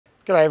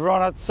G'day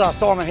everyone, it's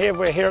Simon here.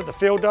 We're here at the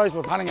Feildays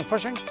with hunting and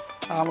fishing.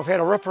 We've had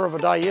a ripper of a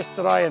day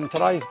yesterday and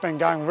today's been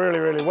going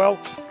really well.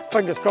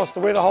 Fingers crossed the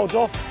weather holds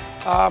off.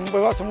 We've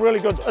got some really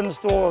good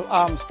in-store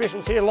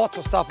specials here, lots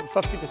of stuff at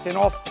 50%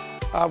 off.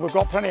 We've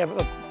got plenty of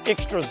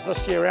extras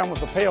this year around with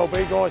the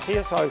PLB guys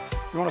here, so if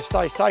you want to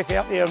stay safe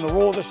out there in the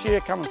raw this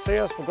year, come and see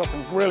us. We've got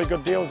some really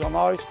good deals on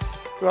those.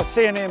 We've got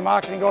C&M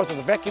marketing guys with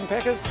the vacuum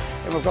packers,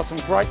 and we've got some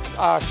great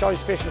show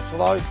specials for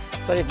those.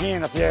 So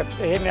again, if you're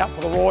heading out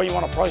for the raw, you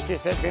want to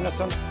process that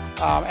venison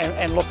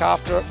and look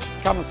after it,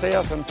 come and see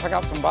us and pick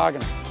up some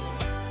bargains.